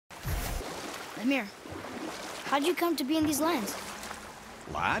Lemire, how'd you come to be in these lands?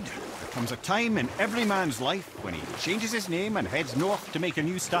 Lad, there comes a time in every man's life when he changes his name and heads north to make a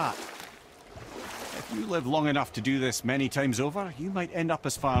new start. If you live long enough to do this many times over, you might end up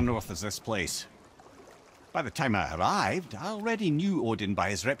as far north as this place. By the time I arrived, I already knew Odin by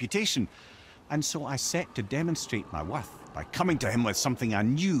his reputation, and so I set to demonstrate my worth by coming to him with something I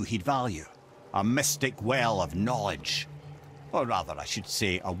knew he'd value. A mystic well of knowledge. Or rather, I should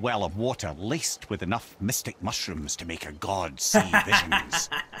say, a well of water laced with enough mystic mushrooms to make a god see visions.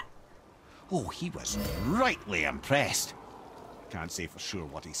 Oh, he was rightly impressed. Can't say for sure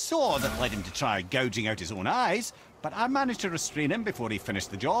what he saw that led him to try gouging out his own eyes, but I managed to restrain him before he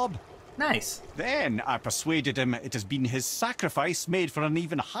finished the job. Nice. Then I persuaded him it has been his sacrifice made for an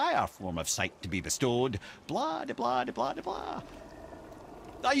even higher form of sight to be bestowed. Blah, de blah, de blah, de blah.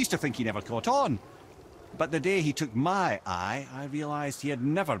 I used to think he never caught on. But the day he took my eye, I realized he had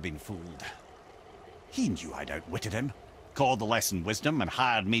never been fooled. He knew I'd outwitted him, called the lesson wisdom, and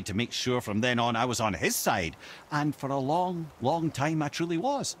hired me to make sure from then on I was on his side. And for a long, long time I truly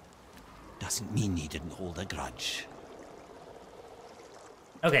was. Doesn't mean he didn't hold a grudge.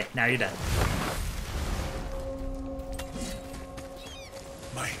 Okay, now you're done.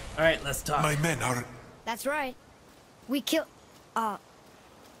 Alright, let's talk. My men are... That's right. We killed...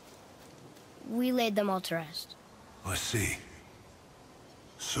 we laid them all to rest. I see.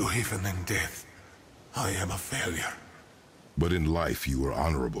 So even in death, I am a failure. But in life you were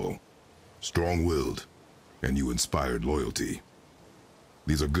honorable, strong-willed, and you inspired loyalty.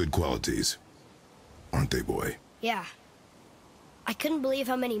 These are good qualities, aren't they, boy? Yeah. I couldn't believe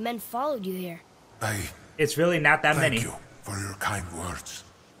how many men followed you here. It's really not that many. Thank you for your kind words.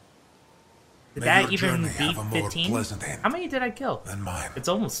 Did May that your even journey beat have a more 15? pleasant end How many did I kill? than mine. It's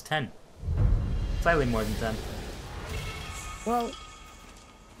almost 10. Slightly more than 10. Well,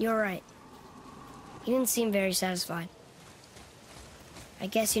 you're right. You didn't seem very satisfied. I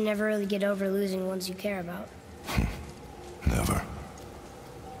guess you never really get over losing ones you care about. Never.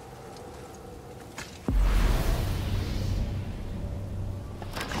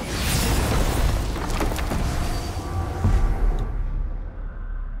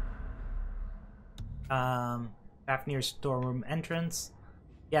 Fafnir's storeroom entrance.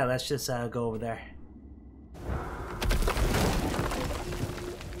 Yeah, let's just go over there.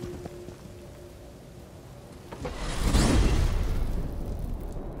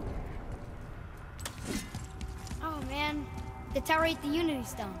 Oh man, the tower ate the Unity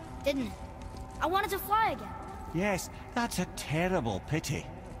Stone, didn't it? I wanted to fly again. Yes, that's a terrible pity.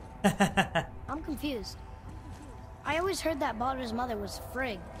 I'm confused. I always heard that Baldur's mother was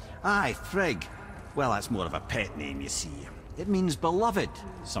Frigg. Aye, Frigg. Well, that's more of a pet name, you see. It means beloved,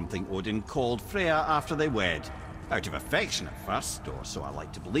 something Odin called Freya after they wed. Out of affection at first, or so I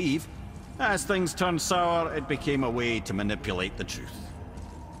like to believe. As things turned sour, it became a way to manipulate the truth.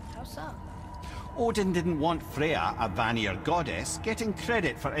 How so? Odin didn't want Freya, a Vanir goddess, getting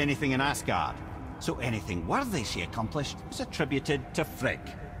credit for anything in Asgard. So anything worthy she accomplished was attributed to Frigg.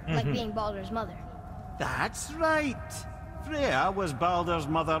 Like being Baldur's mother. That's right. Freya was Baldur's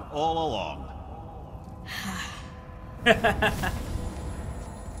mother all along.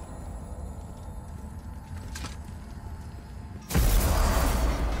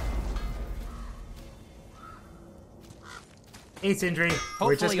 Hey, Sindri. We're just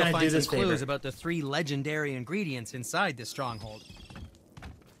Hopefully you'll gonna find do this some clues favor. about the 3 legendary ingredients inside this stronghold.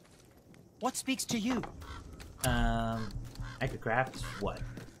 What speaks to you? I could craft what?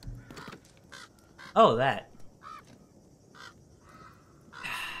 Oh, that.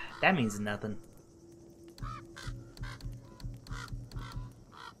 That means nothing.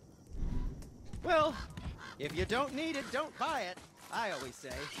 Well, if you don't need it, don't buy it, I always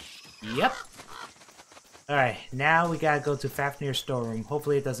say. Yep. Alright, now we gotta go to Fafnir's storeroom.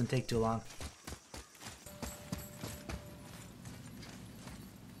 Hopefully it doesn't take too long.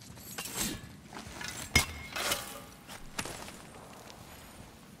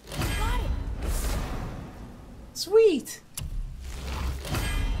 Got it! Sweet!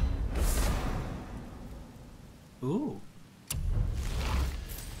 Ooh.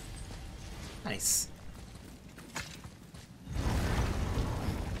 Nice.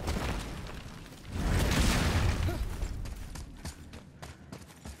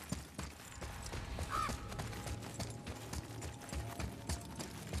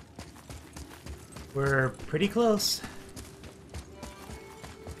 We're pretty close.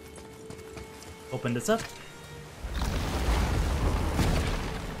 Open this up.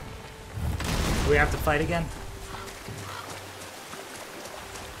 Do we have to fight again?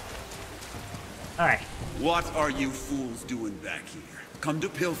 Alright. What are you fools doing back here? come to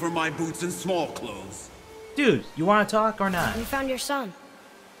pilfer my boots and small clothes. Dude, you want to talk or not? We found your son.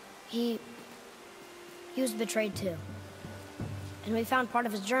 He was betrayed too. And we found part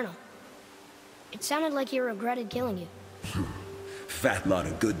of his journal. It sounded like he regretted killing you. Fat lot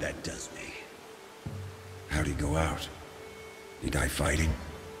of good that does me. How'd he go out? He die fighting?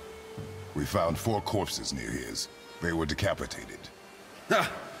 We found 4 corpses near his. They were decapitated.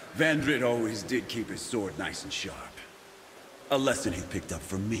 Ha! Vandrid always did keep his sword nice and sharp. A lesson he picked up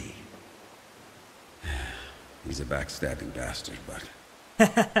from me. He's a backstabbing bastard,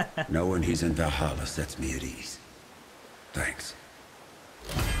 but knowing he's in Valhalla sets me at ease. Thanks.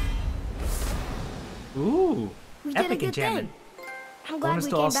 Ooh, We did a epic good enchantment. thing. I'm glad Bonus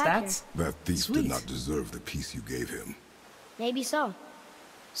we to all came back stats? here. That thief Sweet. did not deserve the peace you gave him. Maybe so.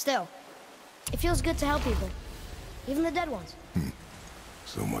 Still, it feels good to help people. Even the dead ones.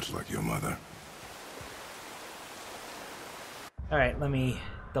 So much like your mother. Alright, let me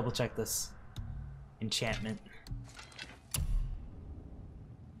double check this enchantment.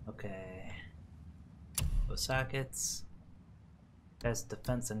 Okay. Those sockets. Best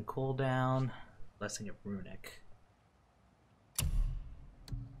defense and cooldown. Blessing of Runic.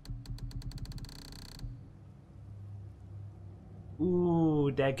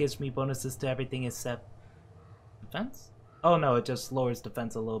 Ooh, that gives me bonuses to everything except defense? Oh no, it just lowers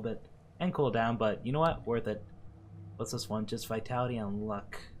defense a little bit. And cooldown, but you know what? Worth it. What's this one? Just vitality and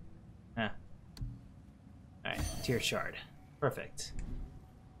luck. Eh. Alright, tier shard. Perfect.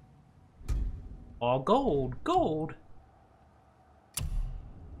 All gold! Gold!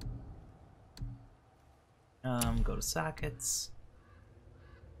 Go to sockets.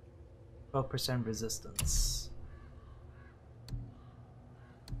 12% resistance.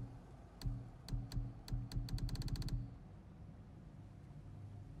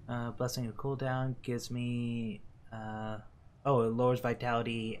 Blessing of cooldown gives me oh, it lowers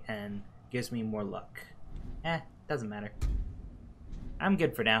vitality and gives me more luck. Doesn't matter. I'm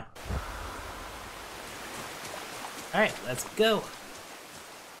good for now. Alright, let's go.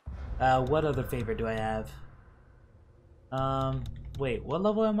 What other favor do I have? Wait, what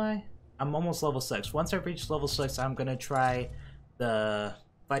level am I? I'm almost level 6. Once I reach level 6, I'm gonna try the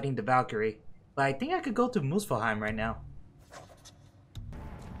fighting the Valkyrie. But I think I could go to Muspelheim right now.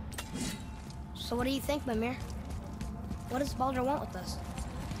 So what do you think, Mimir? What does Baldur want with us?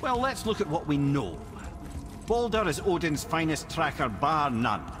 Well, let's look at what we know. Baldur is Odin's finest tracker bar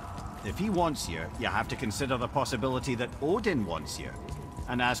none. If he wants you, you have to consider the possibility that Odin wants you.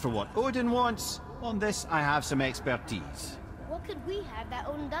 And as for what Odin wants, on this I have some expertise. What could we have that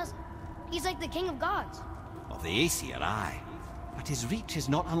Odin doesn't? He's like the king of gods. Of the Aesir, aye. But his reach is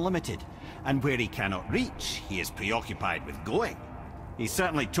not unlimited. And where he cannot reach, he is preoccupied with going. He's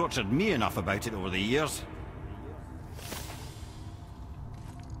certainly tortured me enough about it over the years.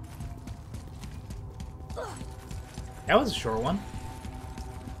 That was a short one.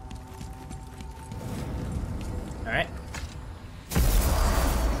 Alright.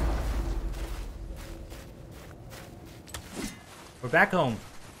 We're back home.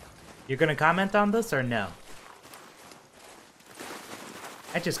 You're gonna comment on this or no?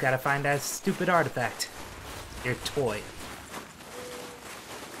 I just gotta find that stupid artifact. Your toy.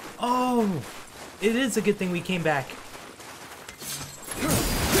 Oh! It is a good thing we came back.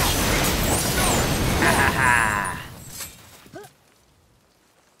 Ha ha ha!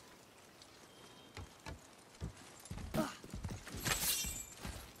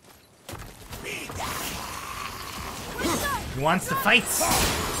 He wants to fight!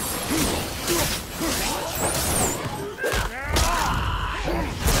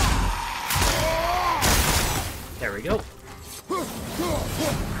 There we go.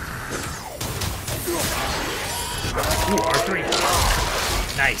 Ooh, R3.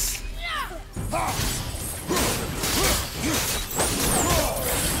 Nice.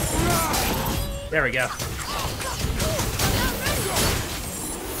 There we go.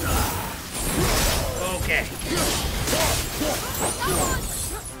 Okay.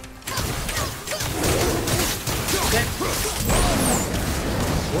 Okay.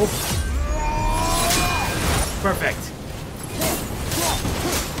 Whoa. Perfect.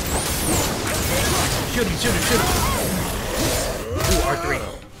 Shoot him, shoot him, shoot him. Ooh, R3.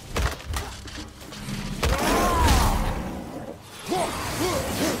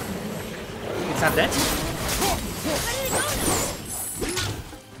 It's not dead?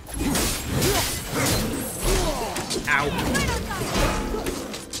 Ow.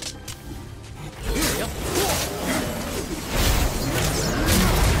 There we go.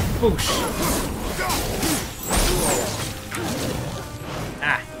 Boosh.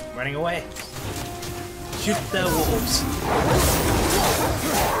 Ah, running away. Shoot the wolves.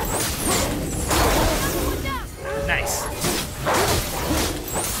 Nice.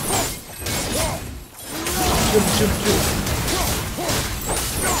 Shoot, shoot, shoot.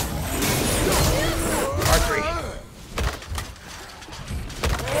 Archery.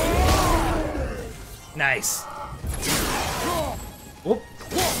 Nice. Whoop.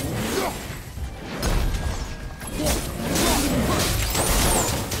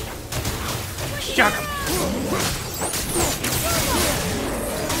 Shock him.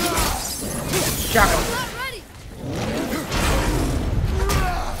 Shock him.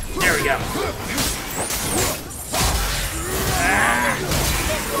 There we go. Ah.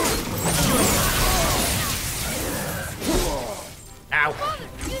 Ow.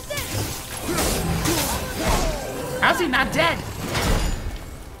 How's he not dead?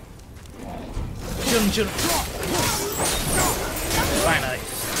 Shoot him, shoot him. Finally.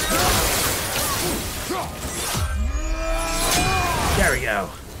 There we go.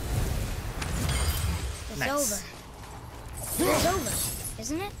 It's Nice. over. It's over,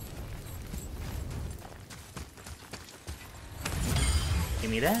 isn't it? Give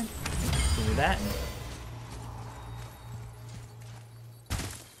me that. Give me that.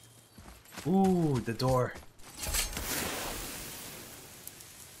 Ooh, the door.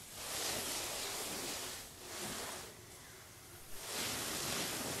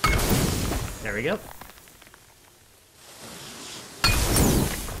 There we go.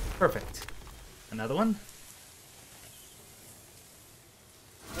 Perfect. Another one.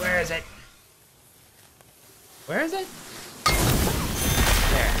 Where is it? Where is it?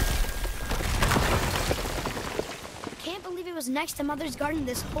 There. Can't believe it was next to Mother's garden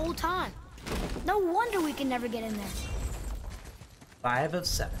this whole time. No wonder we can never get in there. 5 of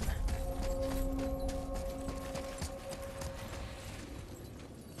 7.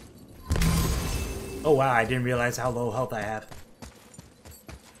 Oh wow, I didn't realize how low health I have.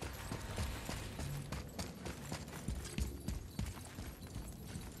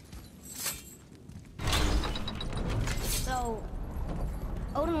 So,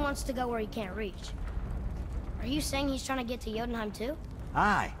 Odin wants to go where he can't reach. Are you saying he's trying to get to Jotunheim too?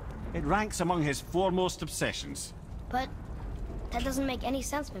 Aye, it ranks among his foremost obsessions. But that doesn't make any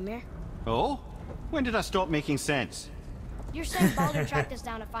sense, Mimir. Oh? When did I stop making sense? You're saying Baldur tracked us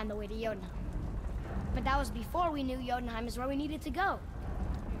down to find the way to Jotunheim. But that was before we knew Jotunheim is where we needed to go.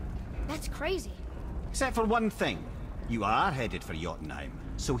 That's crazy. Except for one thing. You are headed for Jotunheim,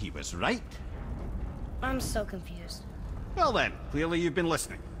 so he was right. I'm so confused. Well then, clearly you've been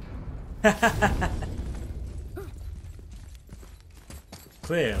listening.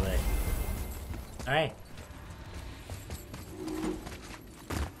 Clearly. Alright.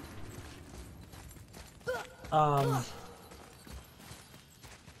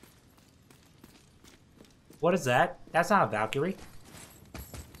 What is that? That's not a Valkyrie.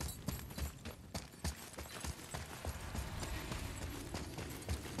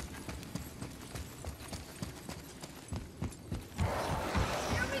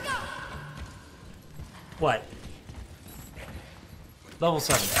 Here we go. What? Level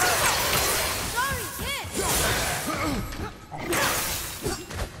 7. Sorry, kid.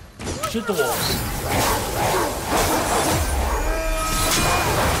 Shoot the walls.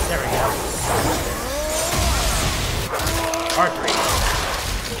 There we go. Archery.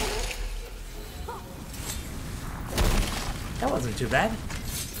 That wasn't too bad.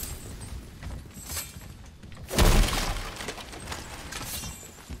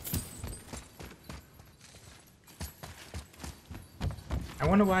 I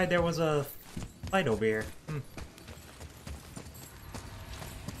wonder why there was a fight over here.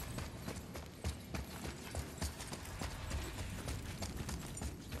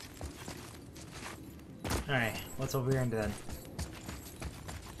 Alright, what's over here then?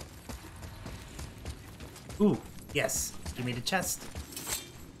 Ooh, yes. Give me the chest.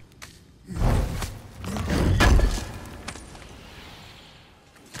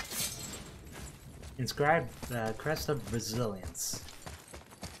 Inscribe the crest of resilience.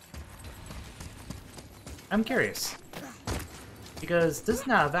 I'm curious. Because this is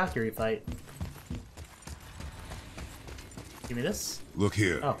not a Valkyrie fight. Give me this. Look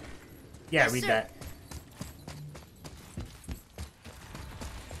here. Oh. Yeah, Yes, read sir. that.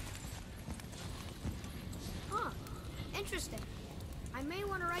 Huh. Interesting. I may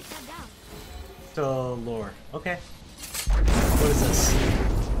want to write that down. So, lore. Okay. What is this?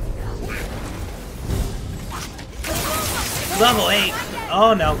 Level 8!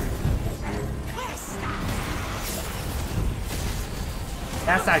 Oh no.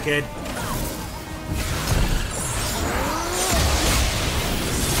 That's not good.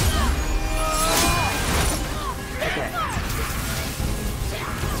 Okay.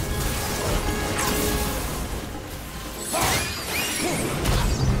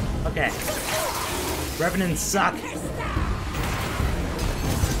 Revenants suck.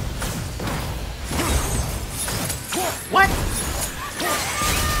 What?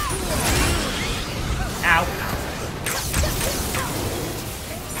 Ow.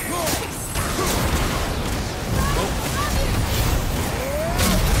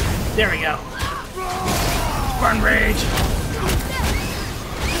 There we go. Run rage.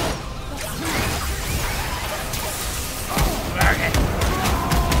 Okay.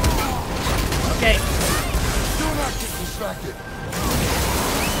 Okay. Do not get distracted.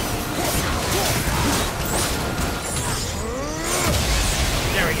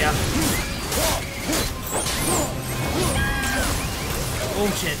 There we go. Oh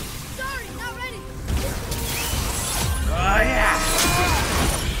shit. Sorry, not ready. Oh yeah.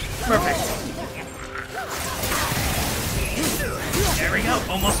 Perfect. There we go.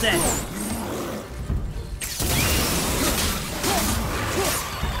 Almost dead.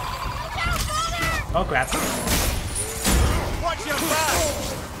 Oh crap. Watch your back!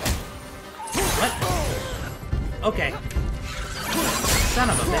 What? Okay. Son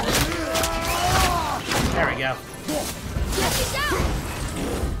of a bitch. There we go.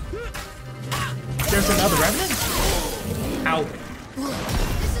 There's another revenant? Ow.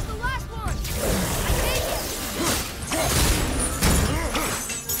 This is the last one. I take it.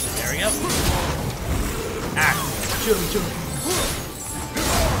 There we go. Ah. Shoot him, shoot him.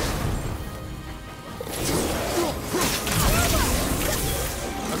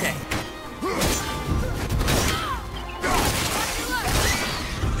 Okay.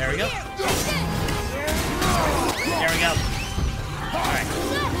 There we go. There we go. Alright.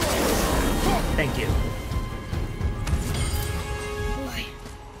 Thank you. Boy,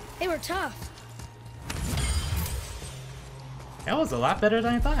 they were tough. That was a lot better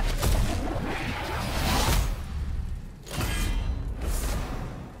than I thought.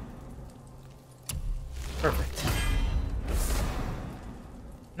 Perfect.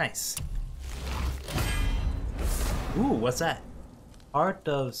 Nice. Ooh, what's that? Art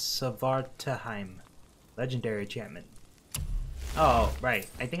of Svartalheim. Legendary enchantment. Oh, right.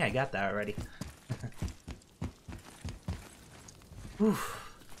 I think I got that already. Whew.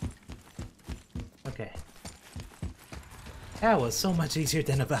 Okay. That was so much easier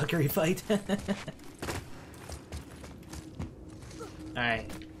than a Valkyrie fight. Alright.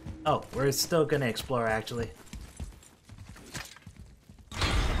 Oh, we're still gonna explore, actually.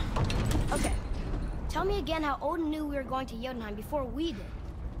 Okay. Tell me again how Odin knew we were going to Jotunheim before we did.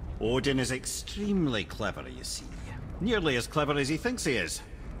 Odin is extremely clever, you see. Nearly as clever as he thinks he is.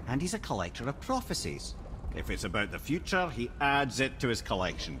 And he's a collector of prophecies. If it's about the future, he adds it to his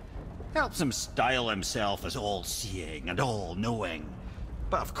collection. Helps him style himself as all-seeing and all-knowing.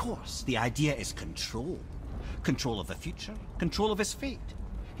 But of course, the idea is control. Control of the future, control of his fate.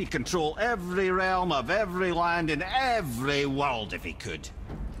 He'd control every realm of every land in every world if he could.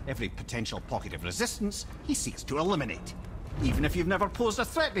 Every potential pocket of resistance, he seeks to eliminate. Even if you've never posed a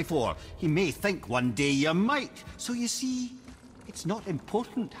threat before, he may think one day you might. So you see, it's not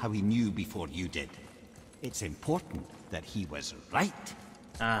important how he knew before you did. It's important that he was right.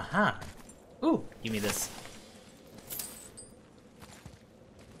 Uh-huh. Ooh, give me this.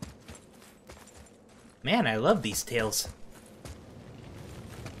 Man, I love these tales.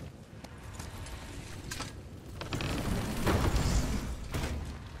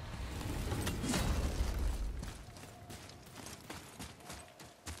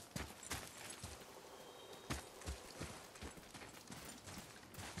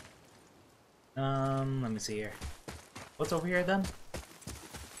 Let me see here. What's over here then?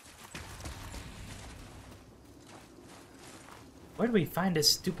 Where do we find this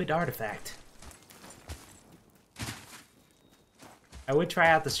stupid artifact? I would try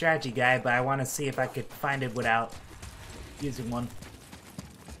out the strategy guide, but I want to see if I could find it without using one.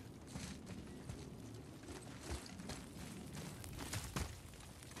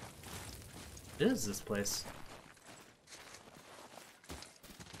 What is this place?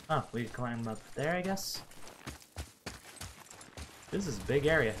 Oh, we can climb up there, I guess? This is a big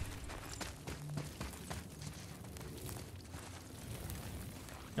area.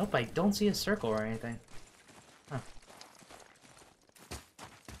 Nope, I don't see a circle or anything. Huh.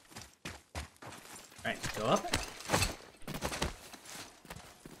 Alright, go up.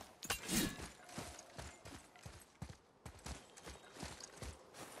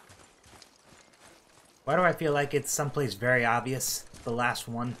 Why do I feel like it's someplace very obvious? The last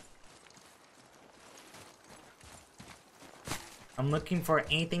one. I'm looking for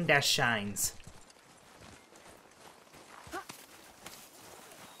anything that shines.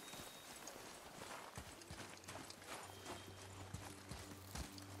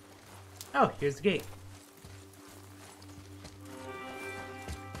 Oh, here's the gate.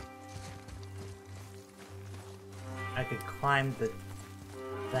 climb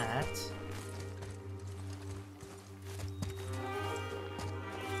that.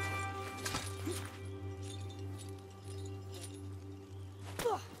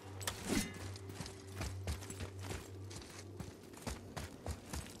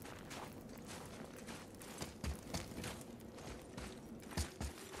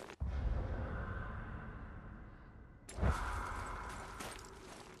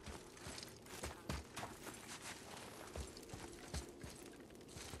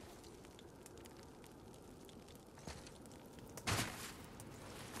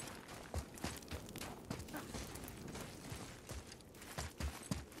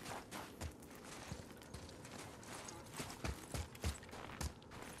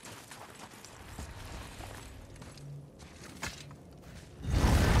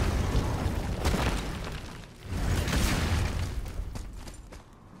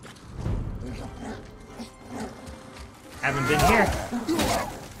 Haven't been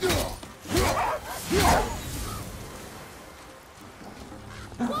here.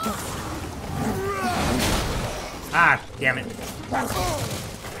 Ah, damn it.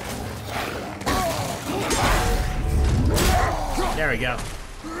 There we go.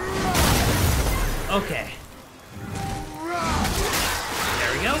 Okay.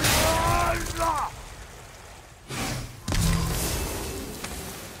 There we go.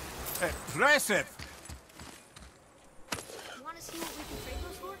 Impressive! You want to see what we can trade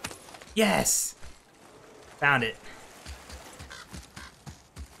those for? Yes! Found it.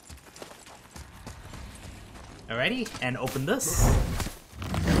 Alrighty, and open this.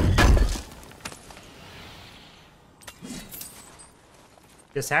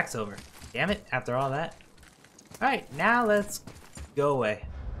 This hack's over. Damn it, after all that. Alright, now let's go away.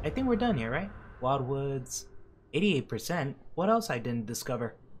 I think we're done here, right? Wildwoods, 88%. What else I didn't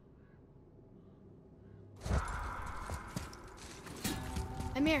discover?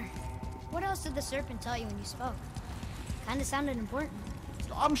 Amir, what else did the serpent tell you when you spoke? Kinda sounded important.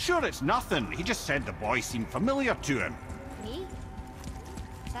 I'm sure it's nothing. He just said the boy seemed familiar to him. Me?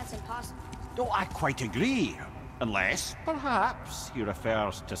 That's impossible. Oh, I quite agree. Unless, perhaps, he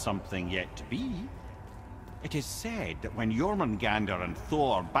refers to something yet to be. It is said that when Jormungandr and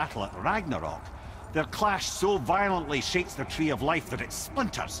Thor battle at Ragnarok, their clash so violently shakes the Tree of Life that it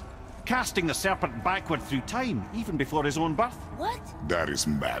splinters, casting the serpent backward through time, even before his own birth. What? That is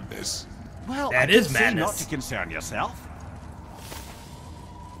madness. Well, That I is did say madness. not to concern yourself.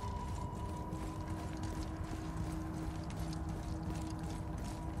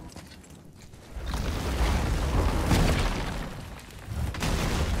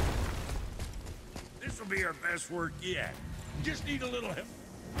 This'll be our best work yet. Just need a little help.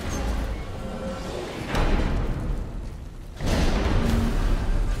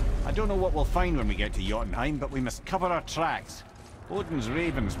 I don't know what we'll find when we get to Jotunheim, but we must cover our tracks. Odin's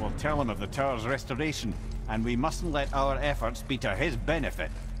ravens will tell him of the tower's restoration, and we mustn't let our efforts be to his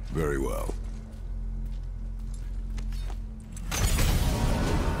benefit. Very well.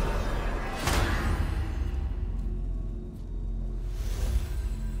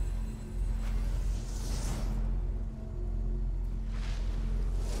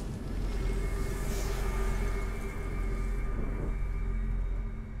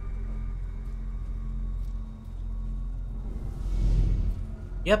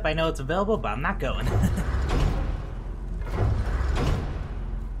 Yep, I know it's available, but I'm not going.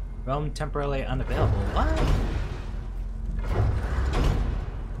 Realm temporarily unavailable. What?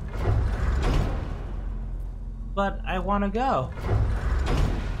 But I want to go.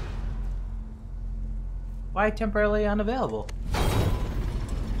 Why temporarily unavailable?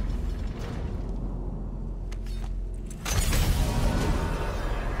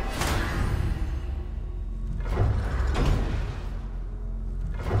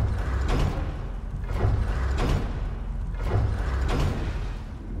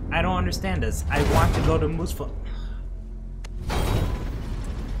 I don't understand this. I want to go to Mooseful.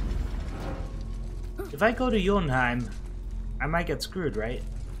 If I go to Jotunheim, I might get screwed, right?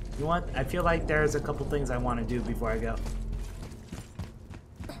 You know what? I feel like there's a couple things I want to do before I go.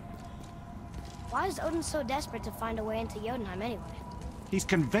 Why is Odin so desperate to find a way into Jotunheim anyway? He's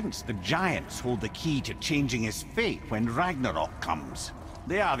convinced the giants hold the key to changing his fate when Ragnarok comes.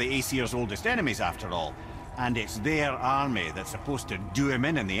 They are the Aesir's oldest enemies, after all, and it's their army that's supposed to do him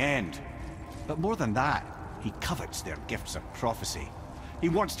in the end. But more than that, he covets their gifts of prophecy. He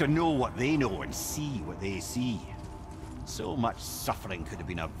wants to know what they know and see what they see. So much suffering could have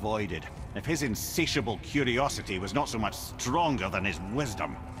been avoided if his insatiable curiosity was not so much stronger than his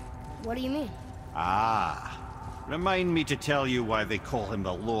wisdom. What do you mean? Ah, remind me to tell you why they call him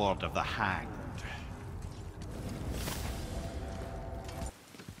the Lord of the Hanged.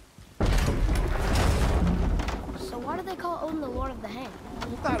 Odin the Lord of the Hang?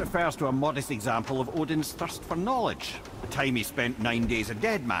 That refers to a modest example of Odin's thirst for knowledge. The time he spent 9 days a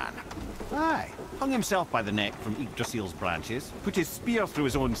dead man. Aye, hung himself by the neck from Yggdrasil's branches, put his spear through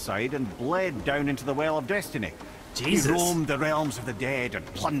his own side, and bled down into the Well of Destiny. Jesus. He roamed the realms of the dead and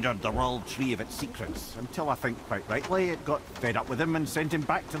plundered the world tree of its secrets, until I think quite rightly it got fed up with him and sent him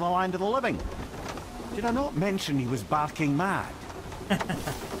back to the land of the living. Did I not mention he was barking mad?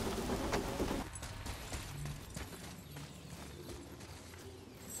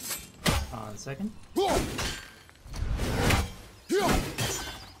 Hold on a second.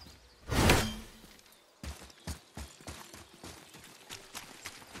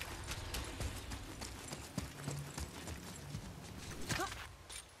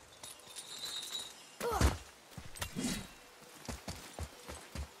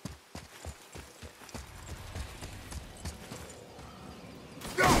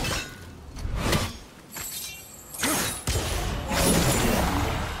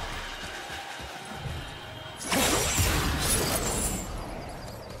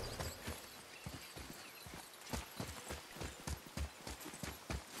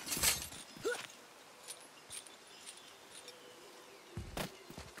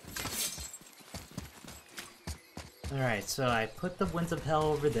 Alright, so I put the Winds of Hell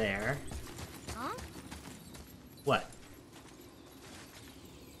over there. Huh? What?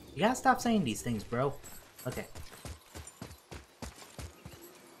 You gotta stop saying these things, bro. Okay.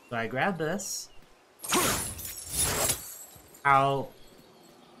 So I grab this. Ow.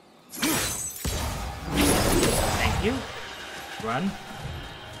 Thank you. Run.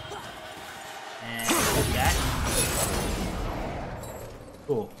 And do that.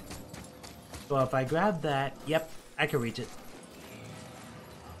 Cool. So if I grab that, yep, I can reach it.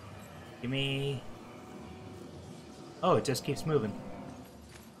 Give me... Oh, it just keeps moving.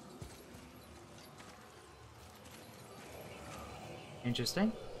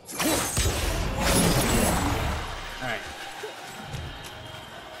 Interesting. Alright.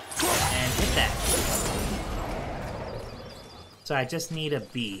 And hit that. So I just need a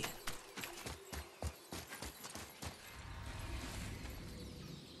B.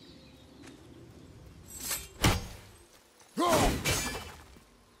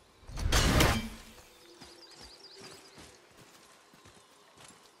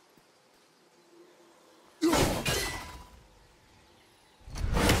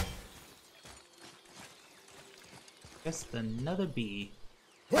 Just another B.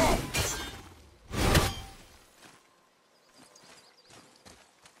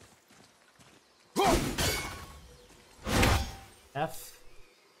 F.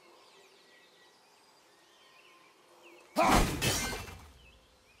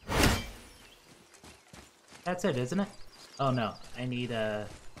 That's it, isn't it? Oh no, I need a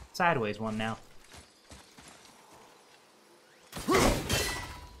sideways one now.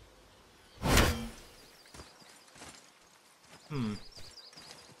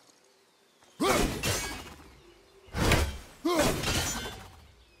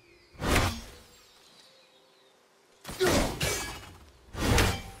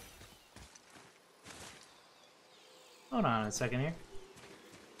 Hold on a second here.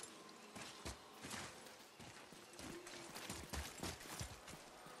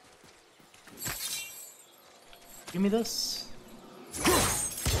 Give me this.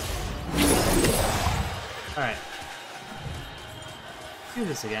 Alright. Do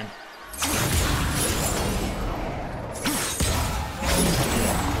this again.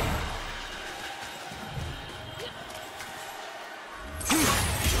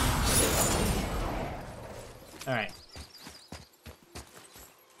 Alright.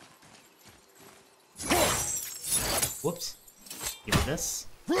 Whoops. Give me this.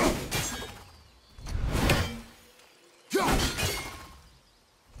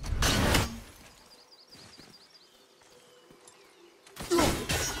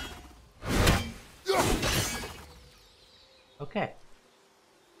 Okay.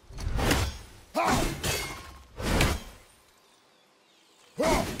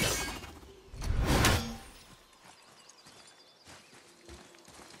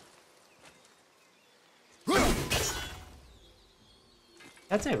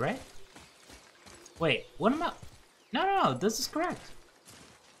 That's it, right? Wait, what am I... No, this is correct.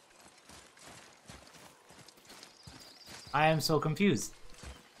 I am so confused.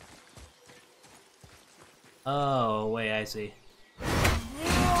 Oh, wait, I see.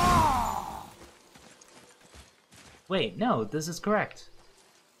 Wait, no, this is correct.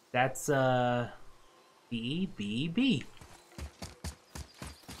 That's, B, B, B.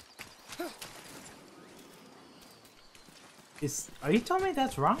 Are you telling me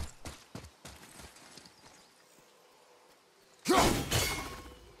that's wrong?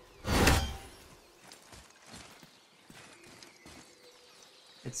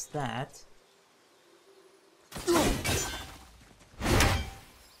 That's that.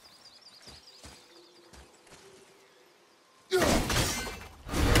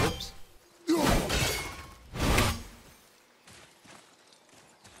 Oops.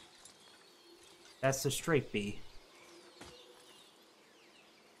 That's the straight B.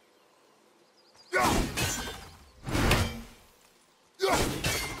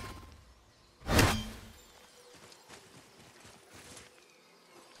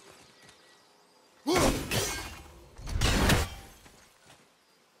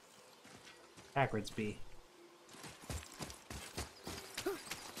 Backwards B.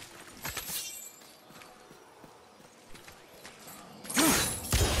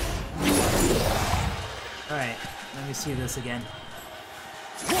 Alright, let me see this again.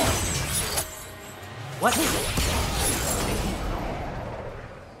 What?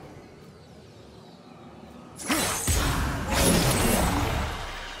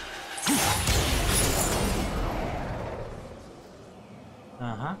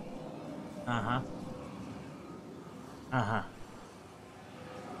 Uh-huh. Uh-huh. Uh-huh.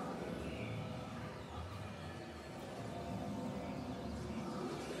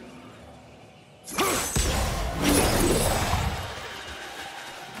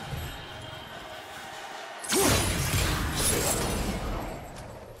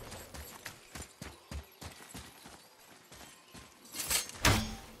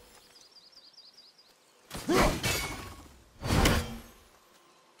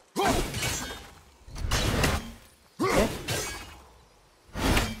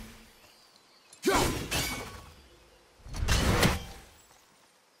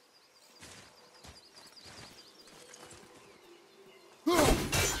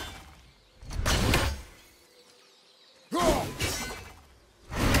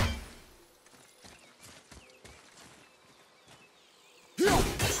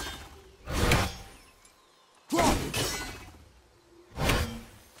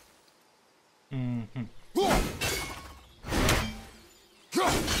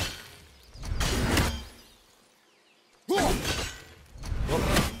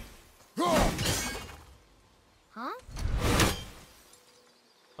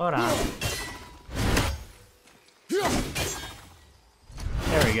 Hold on.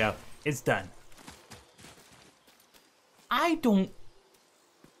 There we go. It's done. I don't...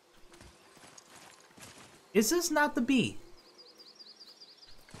 Is this not the B?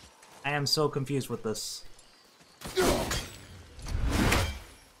 I am so confused with this.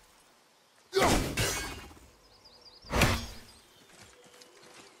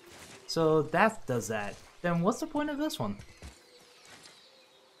 So that does that. Then what's the point of this one?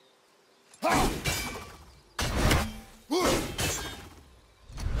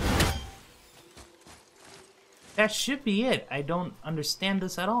 That should be it. I don't understand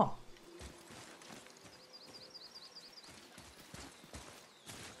this at all.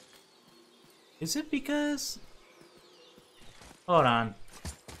 Is it because... Hold on.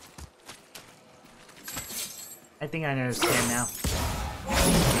 I think I understand now.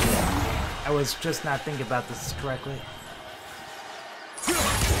 I was just not thinking about this correctly.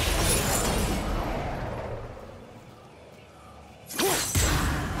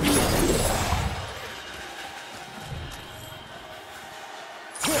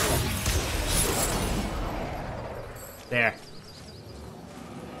 There.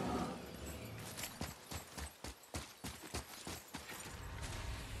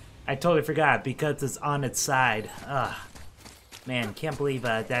 I totally forgot because it's on its side. Ugh. Man, can't believe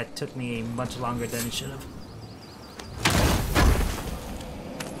that took me much longer than it should have.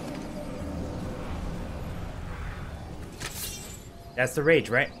 That's the rage,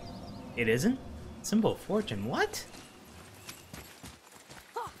 right? It isn't? Symbol of fortune, what?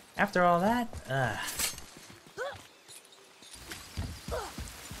 After all that?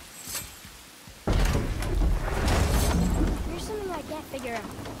 Here's something I can't figure out.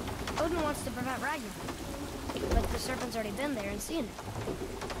 Odin wants to prevent Ragnarok, but the serpent's already been there and seen it.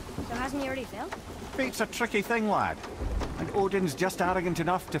 So hasn't he already failed? Fate's a tricky thing, lad. And Odin's just arrogant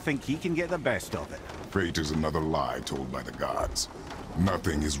enough to think he can get the best of it. Fate is another lie told by the gods.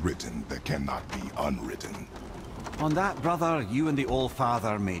 Nothing is written that cannot be unwritten. On that, brother, you and the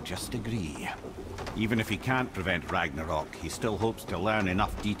All-Father may just agree. Even if he can't prevent Ragnarok, he still hopes to learn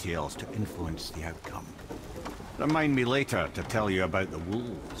enough details to influence the outcome. Remind me later to tell you about the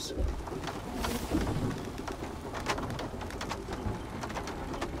wolves.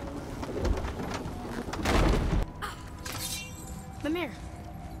 Mimir,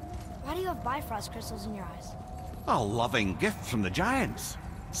 why do you have Bifrost crystals in your eyes? A loving gift from the giants.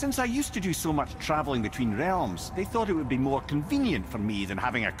 Since I used to do so much traveling between realms, they thought it would be more convenient for me than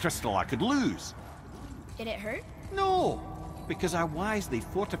having a crystal I could lose. Did it hurt? No, because I wisely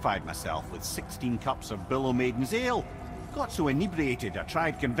fortified myself with 16 cups of Billow Maiden's Ale. Got so inebriated, I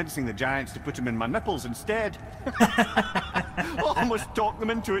tried convincing the giants to put them in my nipples instead. Almost talked them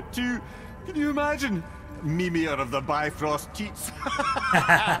into it too. Can you imagine? Mimir of the Bifrost teats.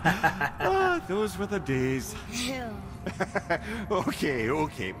 Ah, those were the days.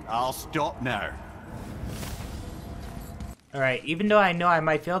 Okay, I'll stop now. Alright, even though I know I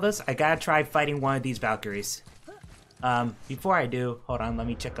might fail this, I gotta try fighting one of these Valkyries. Before I do, hold on, let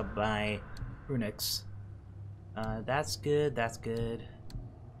me check up my runics. That's good, that's good.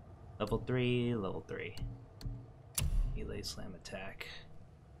 Level 3, level 3. Melee slam attack.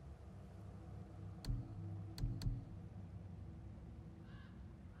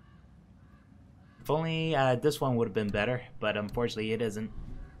 If only this one would have been better, but unfortunately it isn't.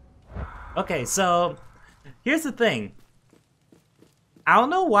 Okay, so here's the thing. I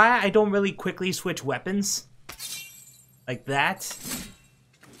don't know why I don't really quickly switch weapons like that.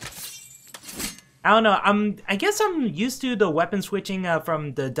 I don't know. I guess I'm used to the weapon switching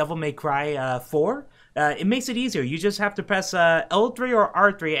from the Devil May Cry 4. It makes it easier. You just have to press L3 or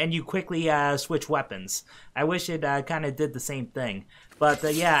R3 and you quickly switch weapons. I wish it kind of did the same thing. But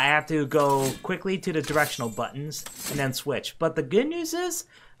yeah, I have to go quickly to the directional buttons and then switch. But the good news is,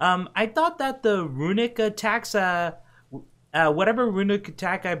 I thought that the runic attacks, whatever runic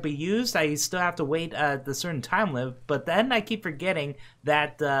attack I be used, I still have to wait the certain time limit. But then I keep forgetting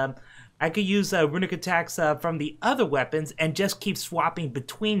that I could use runic attacks from the other weapons and just keep swapping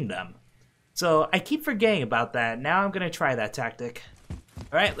between them. So I keep forgetting about that. Now I'm gonna try that tactic. All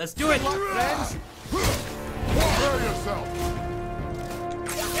right, let's do it. Friends. Prepare yourself.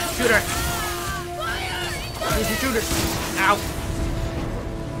 Shoot her. Shoot her. Ow.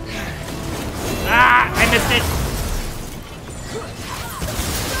 Ah, I missed it.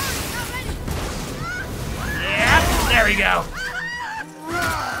 Yep, there we go.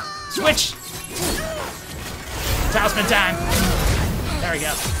 Switch. Talisman time. There we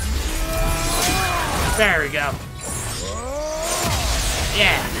go. There we go.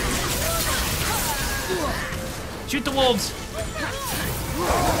 Yeah. Shoot the wolves.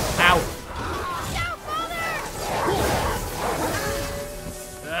 Ow.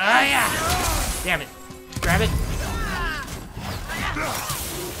 Ah, yeah. Damn it. Grab it.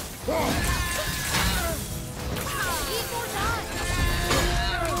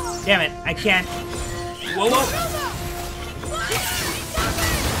 Damn it. I can't. Whoa, whoa.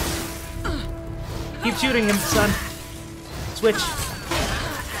 Keep shooting him, son. Switch.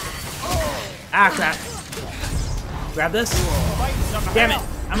 Ah, crap. Grab this. Damn it.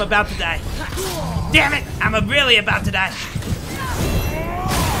 I'm about to die. Damn it. I'm really about to die.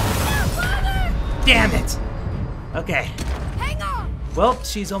 Damn it. Okay. Hang on. Well,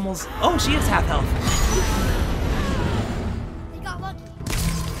 she's almost... Oh, she is half health. They got lucky.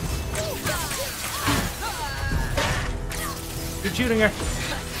 Keep shooting her.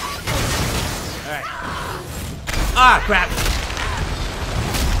 Alright. Ah, crap.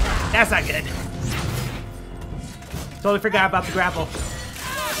 That's not good. Totally forgot about the grapple.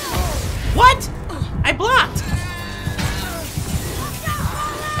 What? I blocked.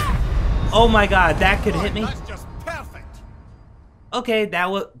 Oh my god, that could hit me. That's just perfect. Okay, that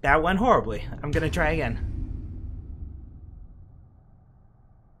went horribly. I'm gonna try again.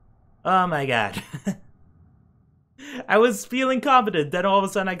 Oh my god. I was feeling confident, then all of a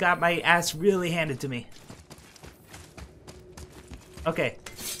sudden I got my ass really handed to me. Okay,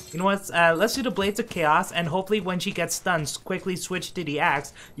 you know what? Let's do the Blades of Chaos, and hopefully when she gets stunned, quickly switch to the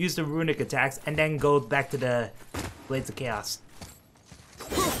axe, use the runic attacks, and then go back to the Blades of Chaos.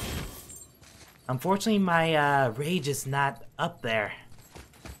 Unfortunately, my rage is not up there.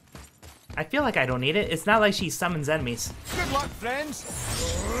 I feel like I don't need it. It's not like she summons enemies. Good luck, friends.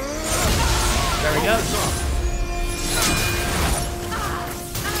 There we go.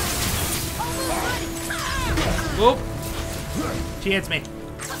 Whoop. She hits me.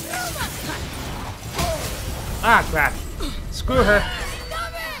 Ah, crap. Screw her.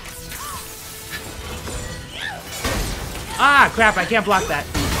 Ah, crap. I can't block that.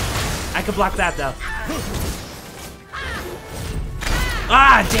 I can block that, though.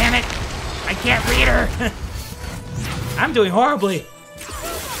 Ah, damn it. I can't read her. I'm doing horribly.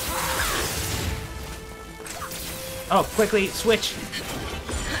 Oh, quickly, switch.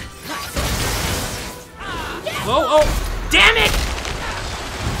 Whoa, oh, damn it!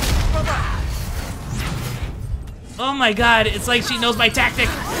 Oh my god, it's like she knows my tactic.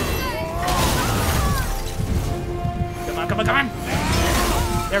 Come on, come on, come on.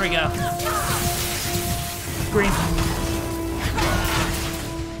 There we go. Green.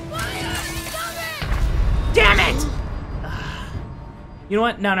 Damn it! You know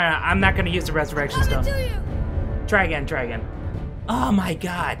what? No. I'm not gonna use the resurrection stone. Try again. Oh my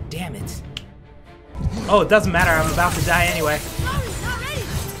god, damn it. Oh, it doesn't matter. I'm about to die anyway.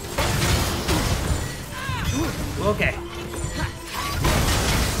 Okay.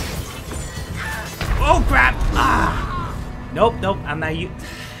 Oh crap! Ah! Nope. I'm not you.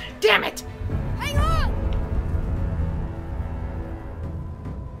 Damn it! Hang on!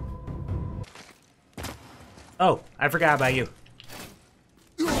 Oh, I forgot about you.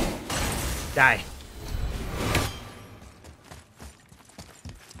 Die.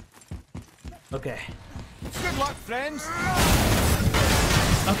 Okay. Good luck, friends.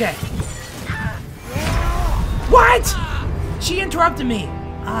 Okay. What? She interrupted me.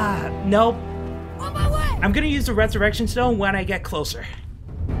 Nope. On my way! I'm gonna use the resurrection stone when I get closer.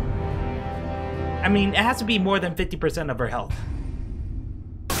 I mean, it has to be more than 50% of her health.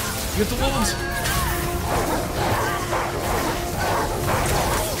 Use the wolves.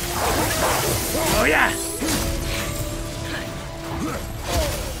 Oh yeah!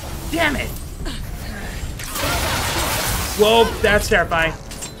 Damn it! Whoa, that's terrifying.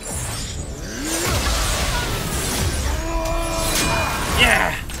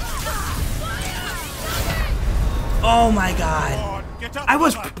 Yeah! Oh my god. I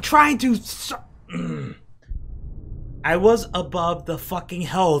was trying to... I was above the fucking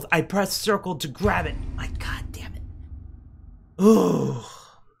health. I pressed circle to grab it. My god damn it. Ooh.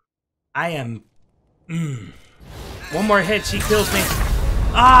 I am... One more hit, she kills me.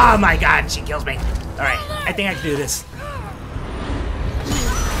 Oh my god, she kills me. Alright, I think I can do this.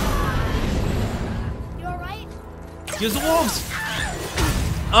 You alright? Use the wolves!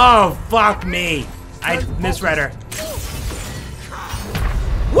 Oh, fuck me. I misread her.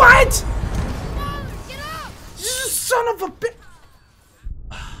 What? Get up! You son of a bitch.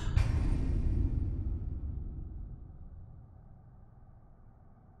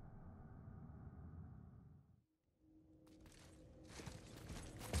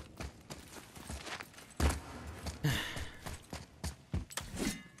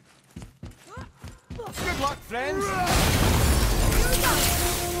 Good luck, friends.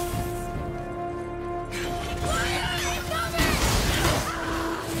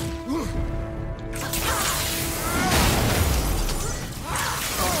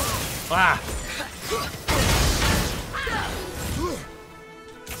 Ah.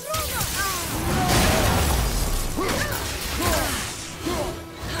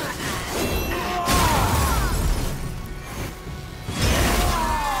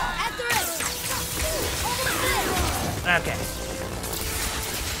 Okay.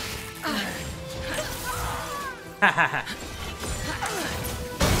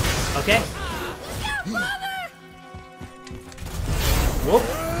 Okay. Whoop.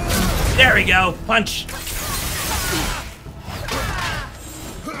 There we go. Punch.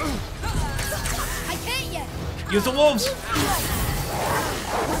 I can't yet. Use the wolves.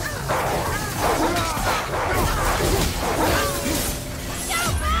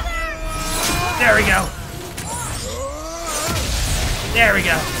 There we go. There we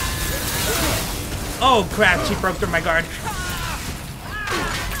go. Oh crap, she broke through my guard.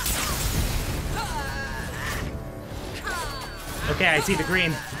 Okay, I see the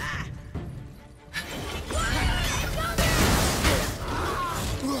green.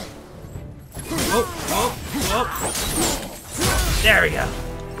 Whoa, whoa, whoa. There we go.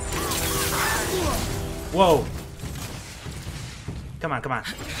 Whoa. Come on, come on.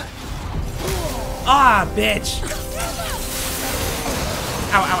 Ah, bitch.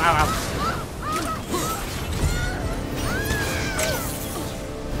 Ow, ow, ow, ow.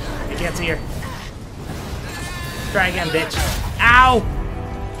 I can't see her. Try again, bitch. Ow!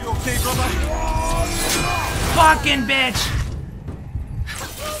 You okay, brother? Fucking bitch!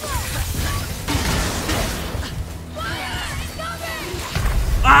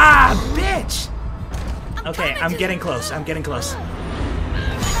 Ah, bitch! Okay, I'm getting close. I'm getting close.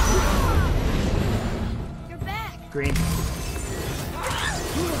 You're back. Green.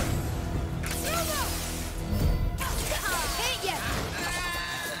 Can't yet.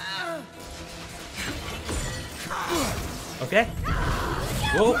 Okay.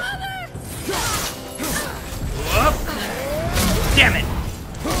 Whoa. Whoop. Damn it.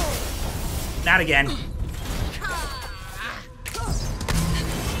 Not again.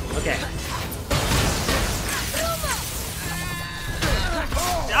 Okay.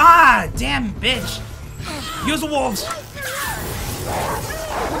 Ah, damn bitch. Use the wolves.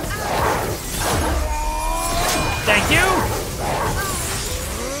 Thank you.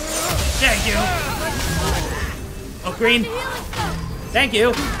 Thank you. Oh, green. Thank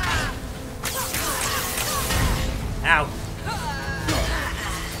you. Ow.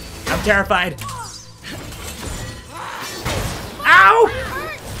 I'm terrified. Ow!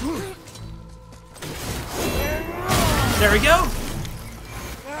 There we go.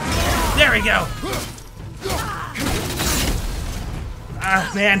 There we go.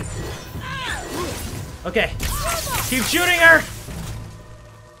 Ah, man. Okay. Keep shooting her.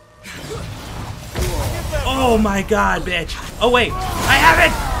 Oh my god, bitch. Oh wait, I have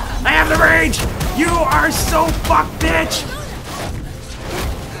it! I have the rage! You are so fucked, bitch!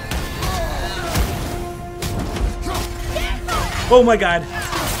 Oh my god.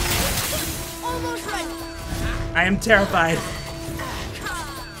 I am terrified.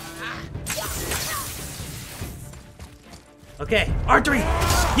 Okay, archery!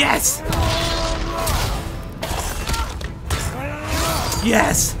 Yes!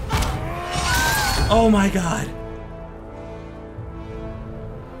 Yes! Oh my god.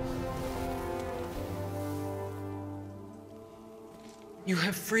 You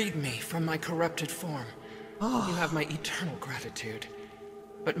have freed me from my corrupted form. You have my eternal gratitude.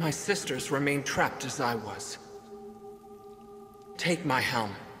 But my sisters remain trapped as I was. Take my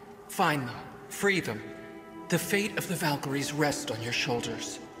helm. Find them. Free them. The fate of the Valkyries rests on your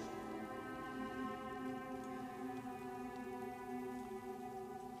shoulders.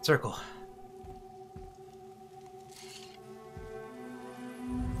 Circle.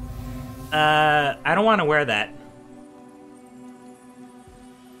 I don't want to wear that.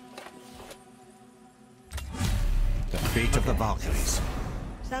 The fate of the Valkyries.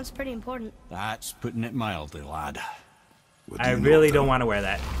 Sounds pretty important. That's putting it mildly, lad. I really don't want to wear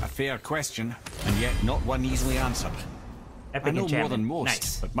that. A fair question, and yet not one easily answered. Epic I know more enchantment. than most,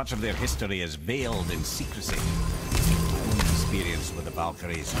 Nice. but much of their history is veiled in secrecy. My own experience with the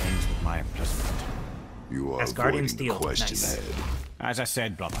Valkyries ends with my imprisonment. You are Asgardian avoiding steel. the question Nice. ahead. As I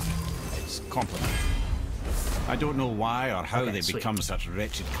said, brother, it's complicated. I don't know why or how Okay, they sweet. become such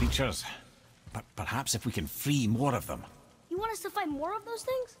wretched creatures, but perhaps if we can free more of them. You want us to fight more of those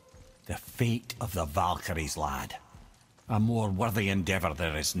things? The fate of the Valkyries, lad. A more worthy endeavor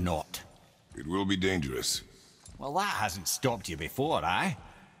there is not. It will be dangerous. Well, that hasn't stopped you before, eh?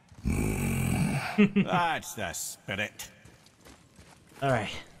 That's the spirit.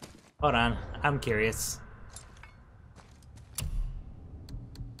 Alright. Hold on. I'm curious.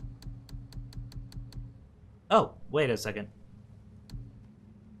 Oh, wait a second.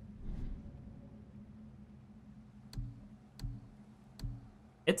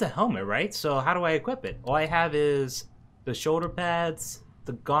 It's a helmet, right? So how do I equip it? All I have is the shoulder pads,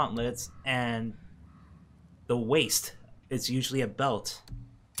 the gauntlets, and the waist. It's usually a belt.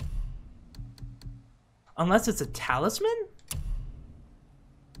 Unless it's a talisman?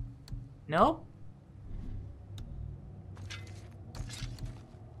 No?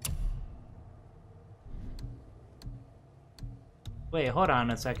 Wait, hold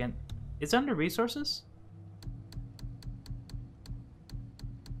on a second. It's under resources?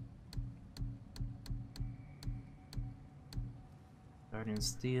 Guardian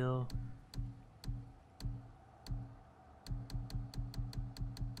Steel.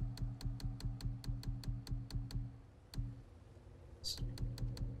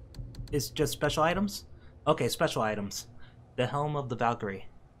 It's just special items? Okay, special items. The Helm of the Valkyrie.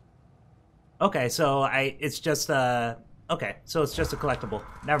 Okay, so it's just okay, so it's just a collectible.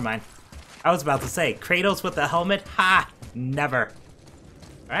 Never mind. I was about to say, Kratos with the helmet? Ha! Never.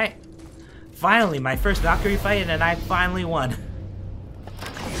 Alright. Finally, my first Valkyrie fight, and I finally won.